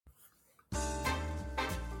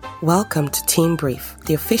Welcome to Team Brief,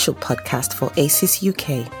 the official podcast for ACES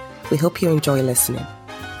UK. We hope you enjoy listening.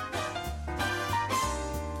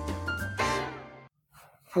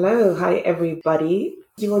 Hello, hi everybody.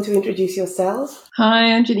 Do you want to introduce yourselves?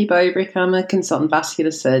 Hi, I'm Ginny Bobrick. I'm a consultant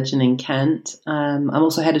vascular surgeon in Kent. I'm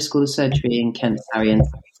also head of School of Surgery in Kent, Surrey and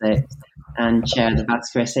Sussex, and chair of the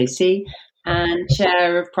Vascular SAC and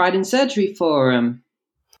chair of Pride in Surgery Forum.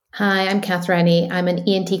 Hi, I'm Kath Rennie. I'm an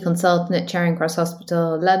ENT consultant at Charing Cross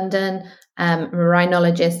Hospital, London. I'm a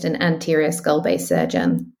rhinologist and anterior skull-base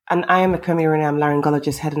surgeon. And I am a cranial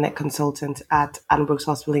laryngologist, head and neck consultant at Addenbrooke's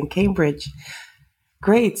Hospital in Cambridge.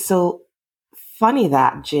 Great. So funny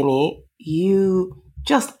that, Ginny, you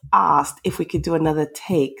just asked if we could do another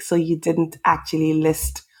take, so you didn't actually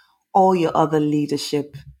list all your other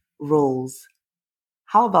leadership roles.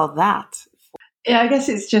 How about that? Yeah, I guess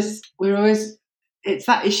it's just, it's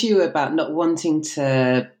that issue about not wanting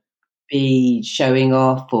to be showing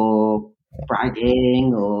off or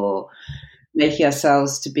bragging or making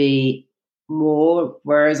ourselves to be more,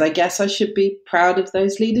 whereas I guess I should be proud of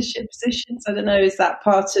those leadership positions. I don't know, is that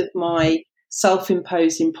part of my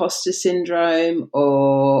self-imposed imposter syndrome,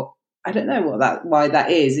 or I don't know why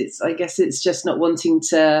that is. I guess it's just not wanting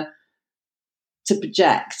to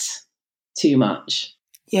project too much.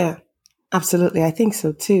 Yeah, absolutely. I think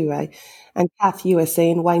so too, right? And Kath, you were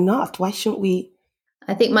saying, why not? Why shouldn't we?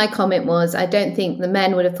 I think my comment was, I don't think the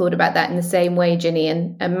men would have thought about that in the same way, Ginny,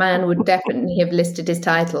 and a man would definitely have listed his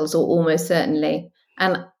titles, or almost certainly.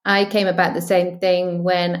 And I came about the same thing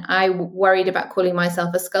when I worried about calling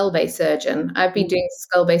myself a skull-base surgeon. I've been doing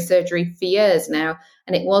skull-base surgery for years now,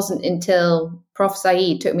 and it wasn't until Prof.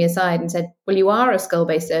 Saeed took me aside and said, well, you are a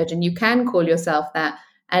skull-base surgeon. You can call yourself that.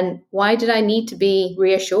 And why did I need to be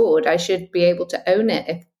reassured? I should be able to own it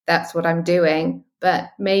if that's what I'm doing. But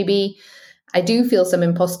maybe I do feel some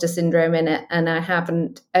imposter syndrome in it, and I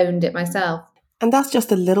haven't owned it myself. And that's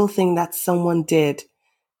just a little thing that someone did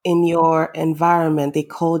in your environment. They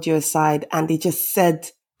called you aside and they just said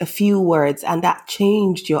a few words, and that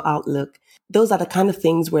changed your outlook. Those are the kind of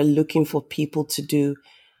things we're looking for people to do: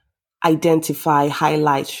 identify,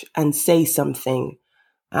 highlight, and say something.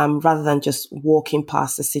 Rather than just walking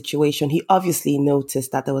past the situation. He obviously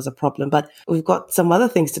noticed that there was a problem, but we've got some other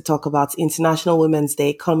things to talk about. International Women's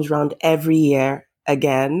Day comes around every year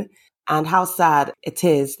again, and how sad it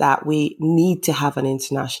is that we need to have an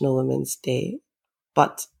International Women's Day.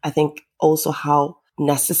 But I think also how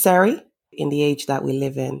necessary in the age that we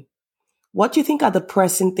live in. What do you think are the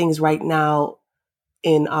pressing things right now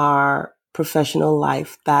in our professional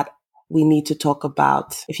life that we need to talk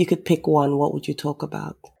about? If you could pick one, what would you talk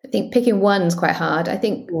about? I think picking one's quite hard. I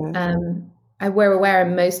think we're aware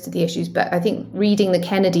of most of the issues, but I think reading the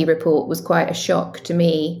Kennedy report was quite a shock to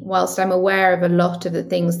me. Whilst I'm aware of a lot of the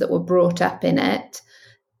things that were brought up in it,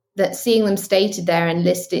 that seeing them stated there and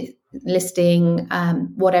listing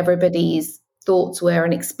what everybody's thoughts were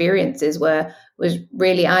and experiences were was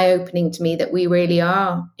really eye-opening to me, that we really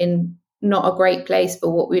are in not a great place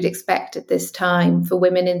for what we'd expect at this time for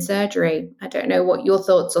women in surgery. I don't know what your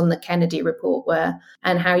thoughts on the Kennedy report were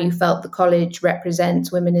and how you felt the college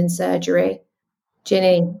represents women in surgery.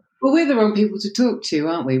 Ginny? Well, we're the wrong people to talk to,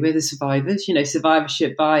 aren't we? We're the survivors,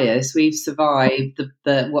 survivorship bias. We've survived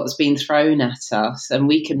what's been thrown at us, and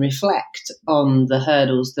we can reflect on the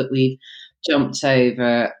hurdles that we've jumped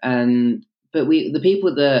over. But the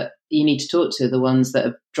people that you need to talk to are the ones that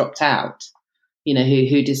have dropped out.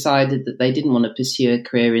 Who decided that they didn't want to pursue a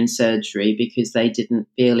career in surgery because they didn't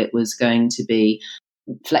feel it was going to be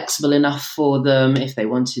flexible enough for them if they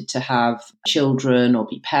wanted to have children or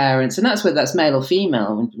be parents. And that's whether that's male or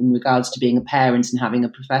female in regards to being a parent and having a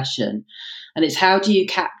profession. And it's how do you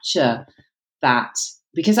capture that?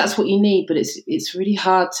 Because that's what you need, but it's really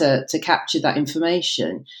hard to capture that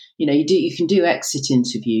information. You can do exit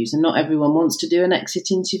interviews, and not everyone wants to do an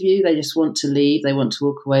exit interview. They just want to leave. They want to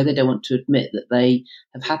walk away. They don't want to admit that they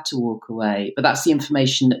have had to walk away. But that's the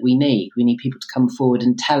information that we need. We need people to come forward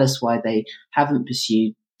and tell us why they haven't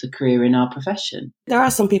pursued the career in our profession. There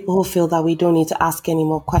are some people who feel that we don't need to ask any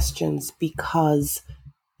more questions because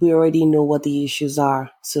we already know what the issues are.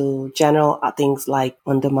 So general things like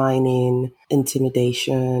undermining,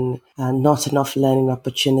 intimidation, not enough learning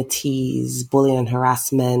opportunities, bullying and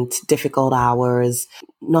harassment, difficult hours,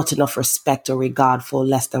 not enough respect or regard for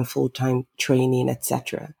less than full-time training,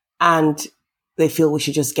 etc. And they feel we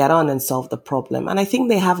should just get on and solve the problem. And I think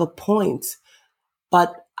they have a point.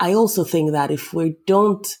 But I also think that if we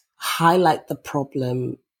don't highlight the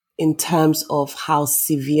problem in terms of how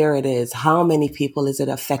severe it is, how many people is it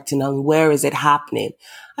affecting, and where is it happening,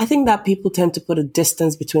 I think that people tend to put a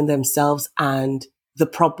distance between themselves and the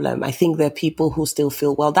problem. I think there are people who still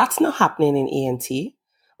feel, well, that's not happening in ENT.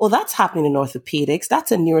 Well, that's happening in orthopedics.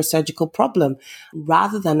 That's a neurosurgical problem,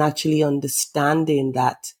 rather than actually understanding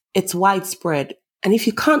that it's widespread. And if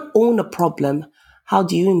you can't own a problem, how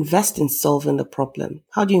do you invest in solving the problem?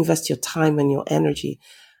 How do you invest your time and your energy?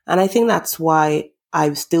 And I think that's why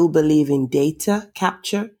I still believe in data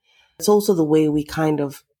capture. It's also the way we kind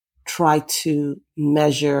of try to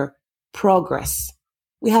measure progress.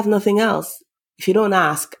 We have nothing else. If you don't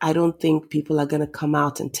ask, I don't think people are going to come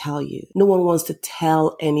out and tell you. No one wants to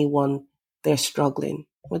tell anyone they're struggling.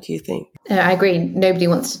 What do you think? I agree. Nobody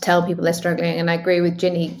wants to tell people they're struggling. And I agree with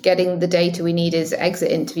Ginny. Getting the data we need is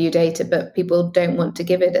exit interview data, but people don't want to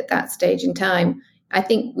give it at that stage in time. I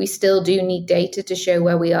think we still do need data to show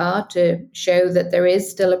where we are, to show that there is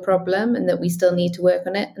still a problem and that we still need to work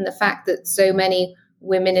on it. And the fact that so many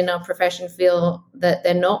women in our profession feel that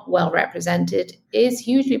they're not well represented is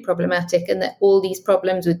hugely problematic, and that all these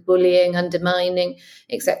problems with bullying, undermining,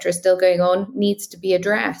 etc. are still going on needs to be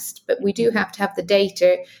addressed. But we do have to have the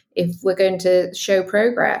data if we're going to show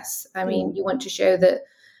progress. I mean, you want to show that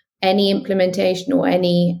any implementation or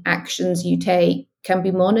any actions you take can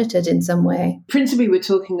be monitored in some way. Principally, we're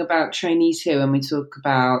talking about trainees here when we talk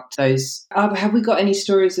about those. Have we got any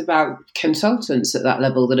stories about consultants at that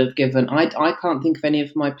level that have given? I can't think of any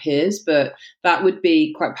of my peers, but that would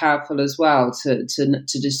be quite powerful as well to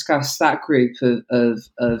discuss that group of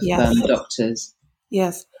Yes. Doctors.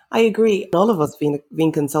 Yes, I agree. All of us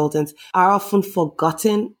being consultants are often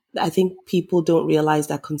forgotten. I think people don't realize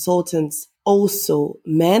that consultants also,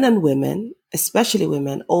 men and women, especially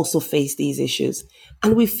women, also face these issues.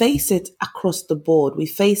 And we face it across the board. We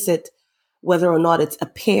face it whether or not it's a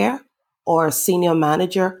peer or a senior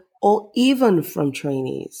manager or even from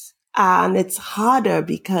trainees. And it's harder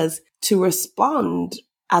because to respond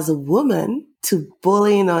as a woman to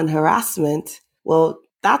bullying and harassment, well,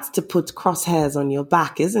 that's to put crosshairs on your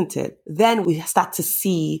back, isn't it? Then we start to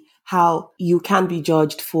see how you can be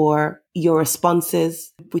judged for your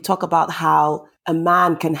responses. We talk about how a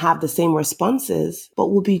man can have the same responses, but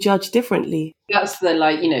will be judged differently. That's the,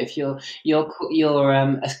 if you're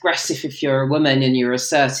aggressive if you're a woman and you're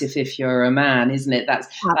assertive if you're a man, isn't it? That's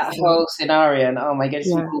Absolutely. That whole scenario. And oh my goodness,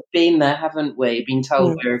 yeah. We've all been there, haven't we? Been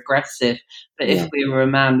told we're aggressive, but if we were a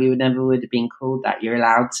man, we would have been called that. You're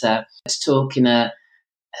allowed to talk in a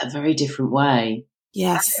very different way.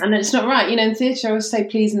 Yes. And it's not right. In theatre, I always say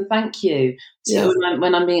please and thank you. So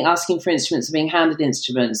when I'm asking for instruments or being handed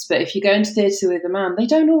instruments. But if you go into theatre with a man, they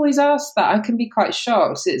don't always ask that. I can be quite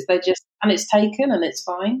shocked. It's taken and it's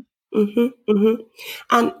fine. Mm-hmm, mm-hmm.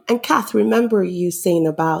 And Kath, remember you saying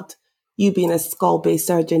about you being a skull-based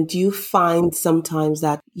surgeon, do you find sometimes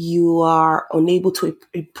that you are unable to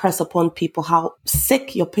impress upon people how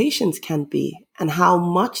sick your patients can be and how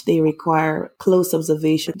much they require close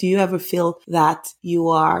observation? Do you ever feel that you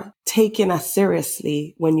are taken as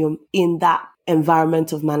seriously when you're in that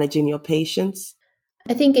environment of managing your patients?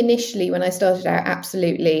 I think initially when I started out,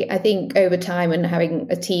 absolutely. I think over time and having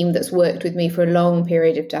a team that's worked with me for a long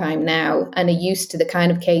period of time now and are used to the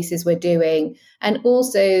kind of cases we're doing, and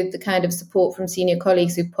also the kind of support from senior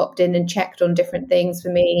colleagues who popped in and checked on different things for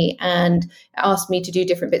me and asked me to do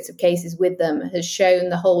different bits of cases with them, has shown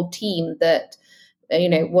the whole team that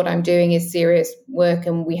what I'm doing is serious work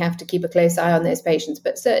and we have to keep a close eye on those patients.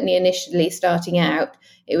 But certainly initially starting out,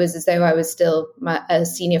 it was as though I was still a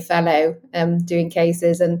senior fellow doing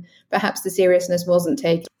cases, and perhaps the seriousness wasn't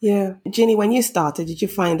taken. Yeah. Ginny, when you started, did you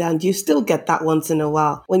find out, do you still get that once in a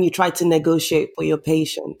while when you try to negotiate for your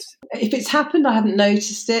patient? If it's happened, I haven't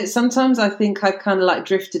noticed it. Sometimes I think I've kind of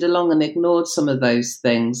drifted along and ignored some of those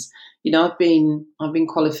things. I've been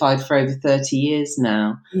qualified for over 30 years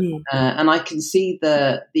now, and I can see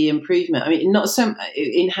the improvement. I mean, not so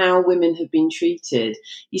in how women have been treated.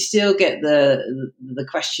 You still get the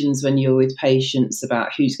questions when you're with patients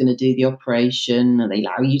about who's going to do the operation, and they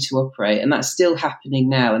allow you to operate, and that's still happening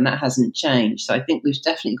now, and that hasn't changed. So I think we've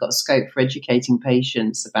definitely got scope for educating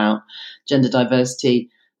patients about gender diversity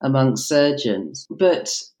amongst surgeons. But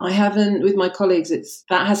I haven't, with my colleagues,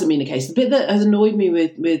 that hasn't been the case. The bit that has annoyed me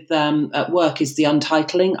with at work is the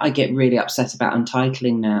untitling. I get really upset about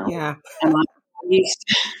untitling now. Yeah. And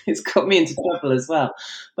it's got me into trouble as well.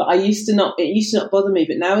 But it used to not bother me.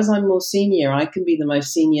 But now as I'm more senior, I can be the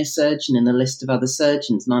most senior surgeon in a list of other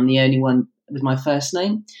surgeons, and I'm the only one with my first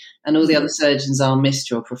name, and all the other surgeons are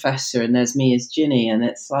Mr. or Professor, and there's me as Ginny, and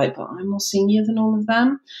it's like, but I'm more senior than all of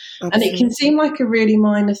them. Absolutely. And it can seem like a really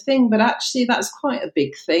minor thing, but actually that's quite a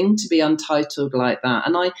big thing to be untitled like that.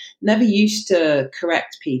 And I never used to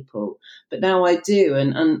correct people, but now I do.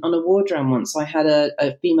 And on a ward round once, I had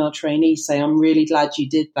a female trainee say, I'm really glad you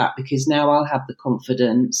did that, because now I'll have the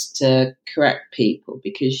confidence to correct people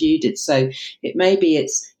because you did. So maybe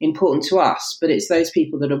it's important to us, but it's those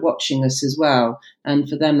people that are watching us as well. And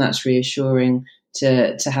for them, that's reassuring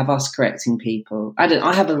to have us correcting people.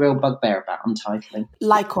 I have a real bugbear about untitling.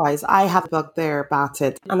 Likewise, I have a bugbear about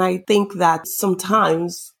it. And I think that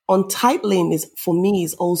sometimes untitling for me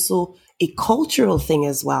is also a cultural thing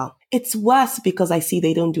as well. It's worse because I see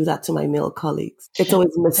they don't do that to my male colleagues. It's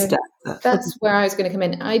always Mr. That's where I was going to come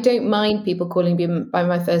in. I don't mind people calling me by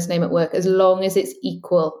my first name at work as long as it's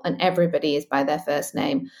equal and everybody is by their first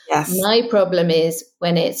name. Yes. My problem is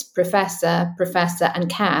when it's Professor, and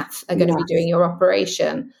Kath are going to be doing your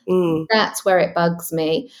operation. That's where it bugs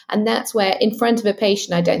me. And that's where in front of a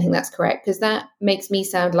patient, I don't think that's correct, because that makes me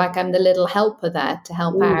sound like I'm the little helper there to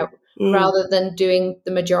help out. Rather than doing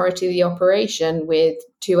the majority of the operation with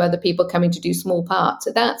two other people coming to do small parts.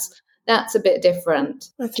 So that's a bit different.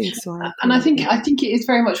 I think so. And I think it is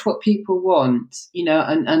very much what people want,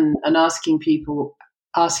 and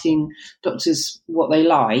asking doctors what they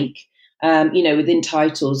like. Within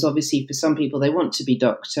titles, obviously for some people they want to be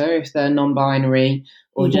doctor if they're non-binary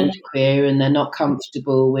or genderqueer, and they're not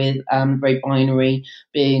comfortable with very binary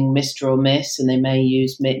being Mr. or Miss, and they may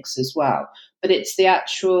use mix as well. But it's the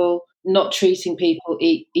actual not treating people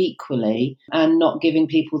equally and not giving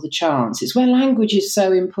people the chance. It's where language is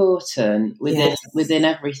so important within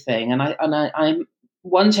everything. And I'm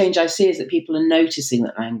one change I see is that people are noticing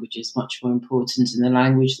that language is much more important in the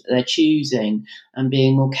language that they're choosing and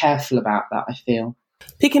being more careful about that, I feel.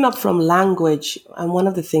 Picking up from language, and one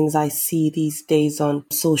of the things I see these days on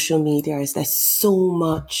social media is there's so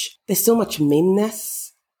much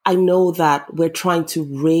meanness. I know that we're trying to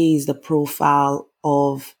raise the profile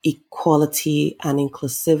of equality and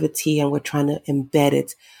inclusivity, and we're trying to embed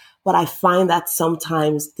it. But I find that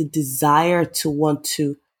sometimes the desire to want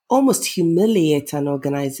to almost humiliate an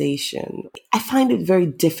organization, I find it very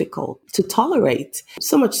difficult to tolerate.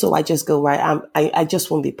 So much so I just go, right, I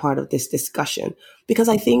just won't be part of this discussion, because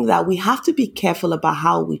I think that we have to be careful about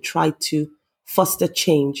how we try to foster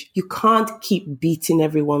change. You can't keep beating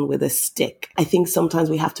everyone with a stick. I think sometimes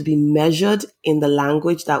we have to be measured in the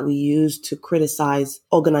language that we use to criticize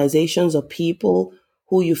organizations or people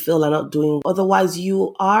who you feel are not doing. Otherwise,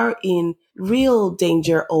 you are in real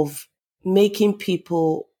danger of making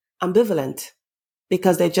people ambivalent,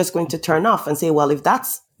 because they're just going to turn off and say, well, if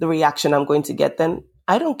that's the reaction I'm going to get, then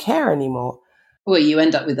I don't care anymore. Well, you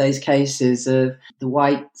end up with those cases of the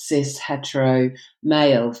white, cis, hetero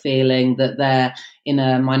male feeling that they're in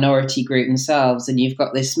a minority group themselves. And you've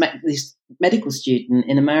got this medical student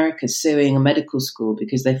in America suing a medical school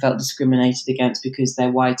because they felt discriminated against because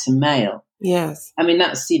they're white and male. Yes. I mean,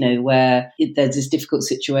 that's, where there's this difficult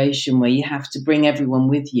situation where you have to bring everyone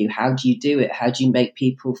with you. How do you do it? How do you make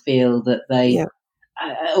people feel that they...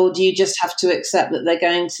 or do you just have to accept that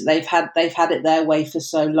they've had it their way for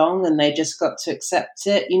so long and they just got to accept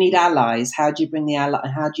it? You need allies. How do you bring the ally?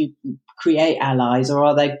 How do you create allies? Or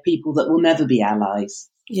are they people that will never be allies?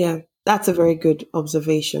 Yeah, that's a very good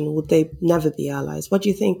observation. Would they never be allies? What do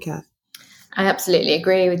you think, Kath? I absolutely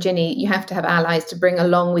agree with Ginny. You have to have allies to bring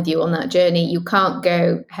along with you on that journey. You can't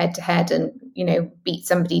go head to head and, beat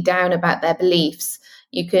somebody down about their beliefs.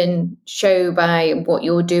 You can show by what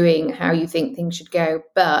you're doing how you think things should go,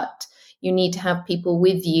 but you need to have people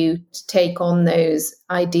with you to take on those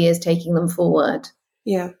ideas, taking them forward.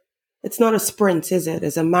 Yeah. It's not a sprint, is it?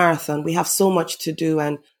 It's a marathon. We have so much to do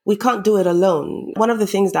and we can't do it alone. One of the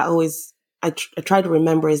things that I try to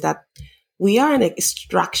remember is that we are an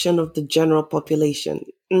extraction of the general population.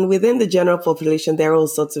 And within the general population, there are all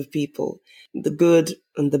sorts of people, the good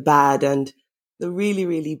and the bad and the really,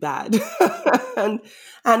 really bad.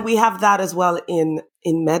 and we have that as well in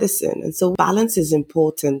medicine. And so balance is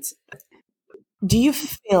important. Do you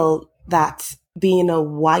feel that being a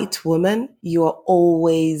white woman, you're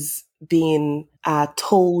always being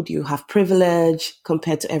told you have privilege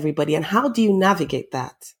compared to everybody? And how do you navigate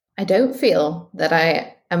that? I don't feel that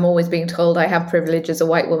I am always being told I have privilege as a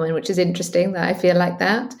white woman, which is interesting that I feel like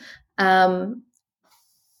that.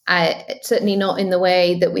 I certainly not in the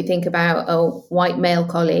way that we think about a white male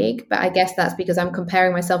colleague, but I guess that's because I'm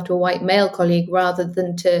comparing myself to a white male colleague rather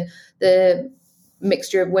than to the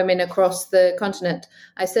mixture of women across the continent.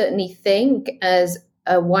 I certainly think as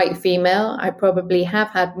a white female, I probably have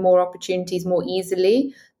had more opportunities more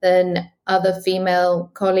easily than other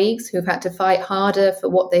female colleagues who've had to fight harder for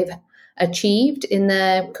what they've achieved in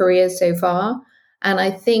their careers so far. And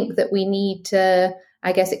I think that we need to,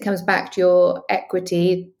 I guess it comes back to your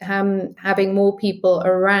equity, having more people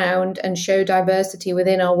around and show diversity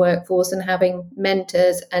within our workforce, and having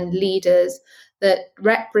mentors and leaders that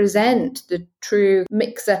represent the true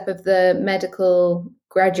mix-up of the medical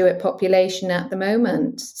graduate population at the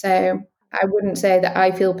moment. So I wouldn't say that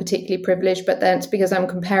I feel particularly privileged, but that's because I'm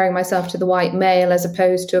comparing myself to the white male as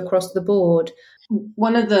opposed to across the board.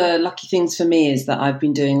 One of the lucky things for me is that I've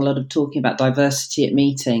been doing a lot of talking about diversity at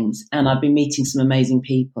meetings, and I've been meeting some amazing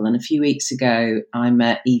people. And a few weeks ago, I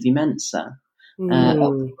met Evie Mensah,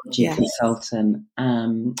 Yes. consultant.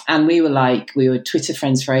 And we were Twitter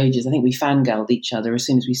friends for ages. I think we fangirled each other as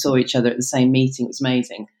soon as we saw each other at the same meeting. It was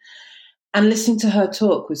amazing. And listening to her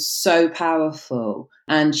talk was so powerful,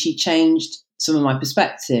 and she changed some of my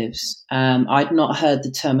perspectives. I'd not heard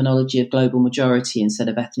the terminology of global majority instead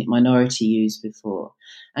of ethnic minority used before.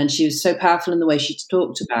 And she was so powerful in the way she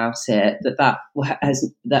talked about it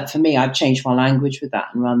that for me, I've changed my language with that,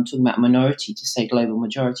 and rather than talking about minority to say global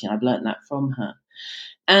majority, and I've learned that from her.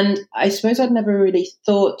 And I suppose I'd never really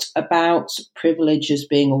thought about privilege as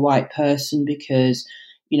being a white person because,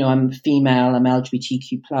 I'm female, I'm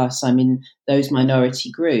LGBTQ+, I'm in those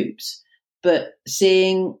minority groups. But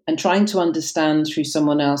seeing and trying to understand through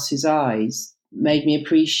someone else's eyes made me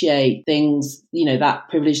appreciate things, that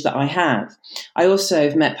privilege that I have. I also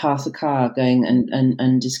have met Partha Kar going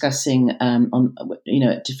and discussing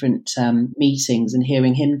at different meetings and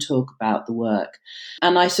hearing him talk about the work.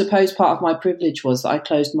 And I suppose part of my privilege was that I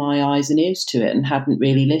closed my eyes and ears to it and hadn't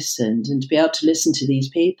really listened. And to be able to listen to these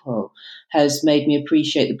people has made me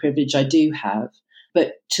appreciate the privilege I do have.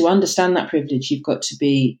 But to understand that privilege, you've got to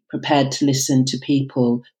be prepared to listen to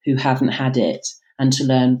people who haven't had it and to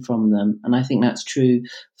learn from them. And I think that's true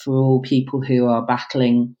for all people who are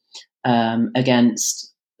battling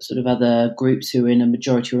against sort of other groups who are in a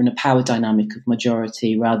majority or in a power dynamic of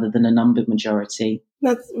majority rather than a numbered majority.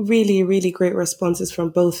 That's really, really great responses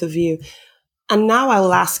from both of you. And now I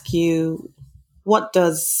will ask you, what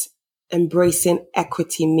does embracing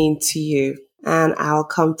equity mean to you? And I'll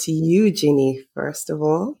come to you, Ginny, first of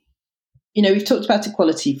all. We've talked about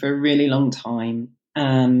equality for a really long time,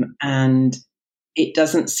 and it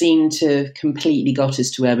doesn't seem to have completely got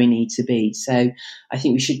us to where we need to be. So I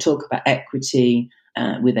think we should talk about equity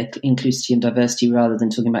with inclusivity and diversity rather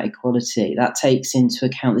than talking about equality. That takes into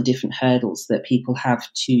account the different hurdles that people have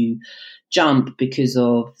to jump because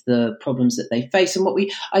of the problems that they face. And what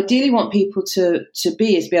we ideally want people to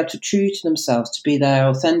be is be able to true to themselves, to be their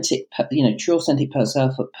authentic, true authentic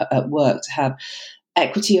self at work, to have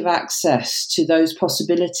equity of access to those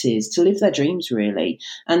possibilities, to live their dreams really,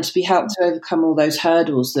 and to be helped to overcome all those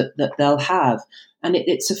hurdles that they'll have. And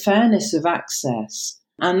it's a fairness of access.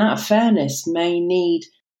 And that fairness may need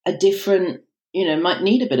a different, might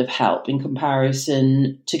need a bit of help in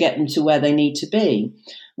comparison to get them to where they need to be.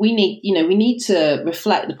 We need to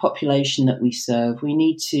reflect the population that we serve. We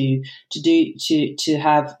need to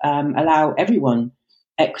have allow everyone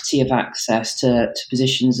equity of access to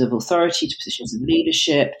positions of authority, to positions of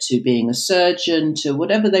leadership, to being a surgeon, to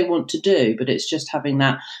whatever they want to do. But it's just having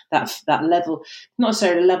that level, not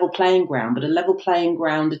necessarily a level playing ground, but a level playing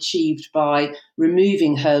ground achieved by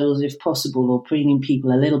removing hurdles if possible, or bringing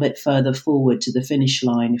people a little bit further forward to the finish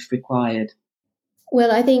line if required.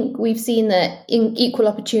 Well, I think we've seen that equal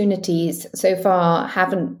opportunities so far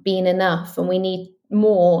haven't been enough, and we need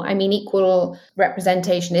more. I mean, equal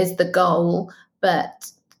representation is the goal, but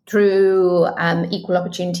through equal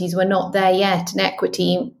opportunities, we're not there yet. And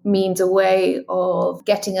equity means a way of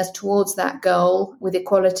getting us towards that goal, with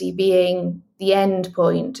equality being the end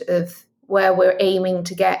point of where we're aiming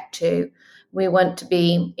to get to. We want to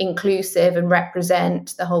be inclusive and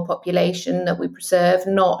represent the whole population that we preserve,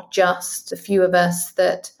 not just a few of us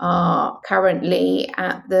that are currently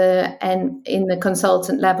at the end in the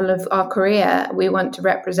consultant level of our career. We want to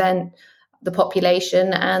represent the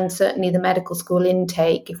population, and certainly the medical school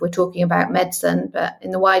intake if we're talking about medicine, but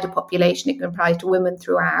in the wider population it can apply to women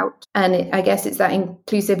throughout. And I guess it's that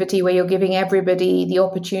inclusivity where you're giving everybody the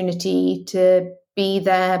opportunity to be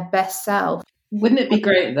their best self. Wouldn't it be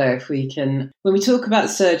great, though, if we can, when we talk about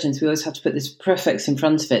surgeons, we always have to put this prefix in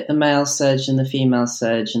front of it, the male surgeon, the female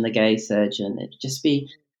surgeon, the gay surgeon. It'd just be,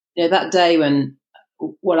 that day when,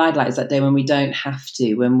 what I'd like is that day when we don't have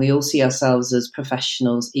to, when we all see ourselves as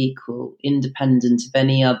professionals, equal, independent of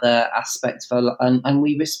any other aspect of our, and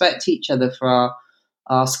we respect each other for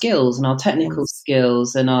our skills and our technical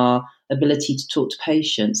skills and our ability to talk to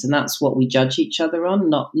patients. And that's what we judge each other on,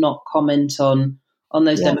 not comment on on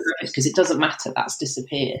those Yes. demographics, because it doesn't matter. That's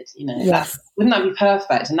disappeared. You know, Yes. wouldn't that be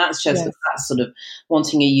perfect? And that's just Yes. that's sort of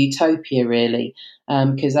wanting a utopia, really,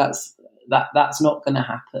 because that's not going to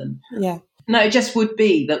happen. Yeah. No, it just would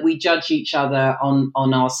be that we judge each other on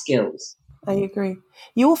our skills. I agree.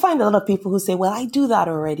 You will find a lot of people who say, well, I do that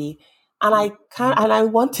already. And I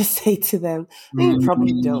want to say to them, you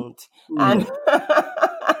probably don't. And,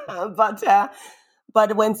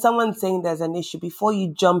 but when someone's saying there's an issue, before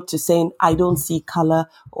you jump to saying, I don't see color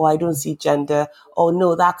or I don't see gender, or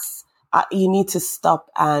no, you need to stop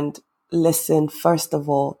and listen first of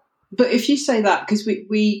all. But if you say that, because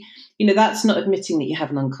we, that's not admitting that you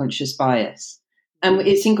have an unconscious bias. And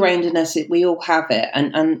it's ingrained in us. We all have it.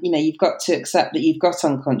 And you've got to accept that you've got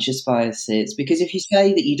unconscious biases, because if you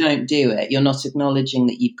say that you don't do it, you're not acknowledging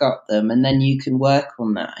that you've got them. And then you can work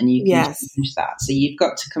on that and you can change that. So you've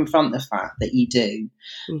got to confront the fact that you do,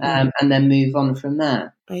 and then move on from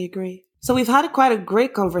there. I agree. So we've had quite a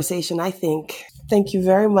great conversation, I think. Thank you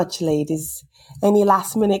very much, ladies. Any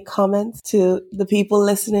last minute comments to the people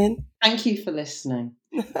listening? Thank you for listening.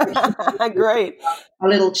 Great. A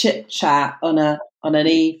little chit chat on an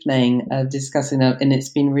evening discussing it, and it's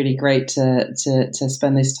been really great to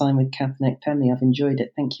spend this time with Kath and Ekpemi. I've enjoyed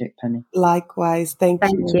it. Thank you, Ekpemi. Likewise. Thank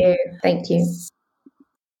you. Thank you.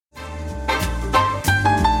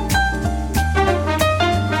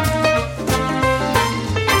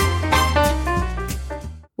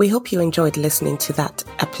 We hope you enjoyed listening to that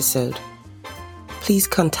episode. Please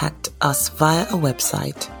contact us via our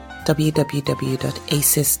website, www.aces.uk,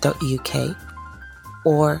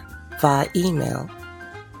 or via email,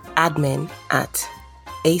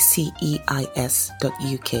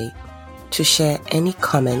 admin@aceis.uk, to share any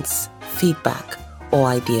comments, feedback, or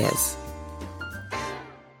ideas.